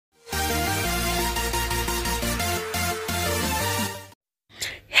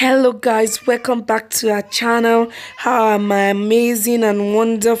Hello guys, welcome back to our channel. How are my amazing and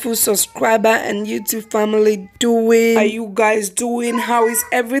wonderful subscriber and YouTube family doing? Are you guys doing? How is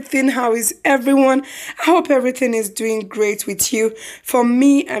everything? How is everyone? I hope everything is doing great with you. For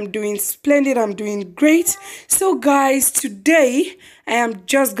me, I'm doing splendid. I'm doing great. So guys, today I am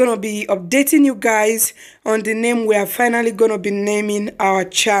just gonna be updating you guys on the name we are finally gonna be naming our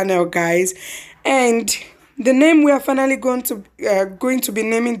channel, guys. And the name we are finally going to be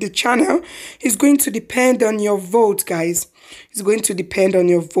naming the channel is going to depend on your vote, guys. It's going to depend on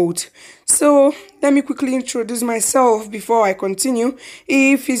your vote. So let me quickly introduce myself before I continue.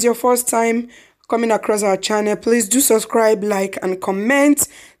 If it's your first time coming across our channel, please do subscribe, like, and comment.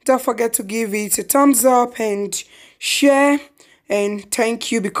 Don't forget to give it a thumbs up and share. And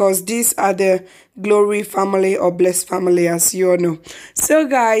thank you, because these are the glory family or blessed family, as you all know. So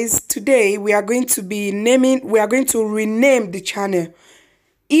guys, today we are going to rename the channel.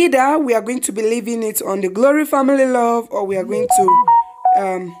 Either we are going to be leaving it on the glory family love, or we are going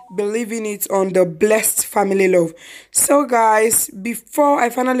to be leaving it on the blessed family love. So guys, before I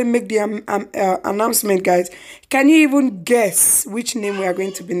finally make the announcement, guys, can you even guess which name we are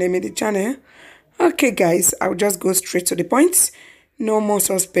going to be naming the channel? Okay guys, I'll just go straight to the point. No more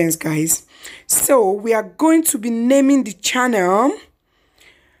suspense, guys. So we are going to be naming the channel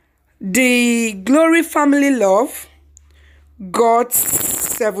The Glory Family Love got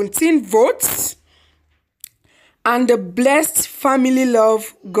 17 votes, and the Blessed Family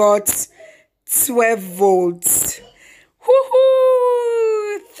Love got 12 votes.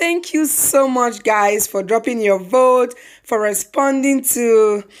 Woohoo! Thank you so much, guys, for dropping your vote, for responding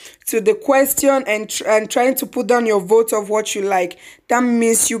to the question, and trying to put down your vote of what you like. That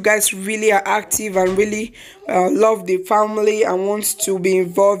means you guys really are active and really love the family and want to be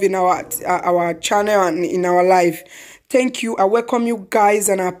involved in our channel and in our life. Thank you. I welcome you guys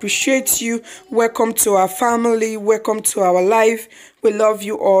and I appreciate you. Welcome to our family. Welcome to our life. We love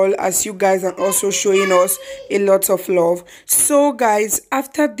you all, as you guys are also showing us a lot of love. So guys,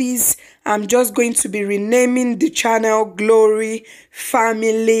 after this, I'm just going to be renaming the channel Glory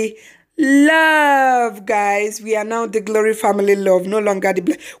Family Love, guys. We are now the Glory Family Love, no longer the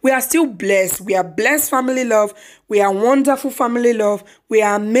blessed. We are still blessed. We are blessed family love. We are wonderful family love. We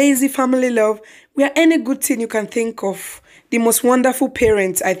are amazing family love. We are any good thing you can think of. The most wonderful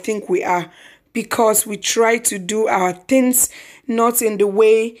parents I think we are, because we try to do our things not in the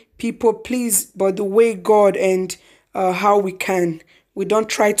way people please, but the way God and how we can. We don't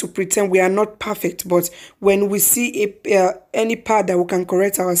try to pretend we are not perfect, but when we see any part that we can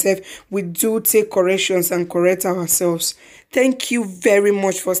correct ourselves, we do take corrections and correct ourselves. Thank you very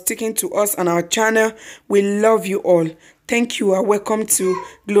much for sticking to us and our channel. We love you all. Thank you and welcome to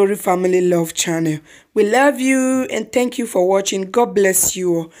Glory Family Love channel. We love you and thank you for watching. God bless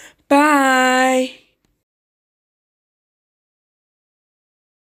you all. Bye.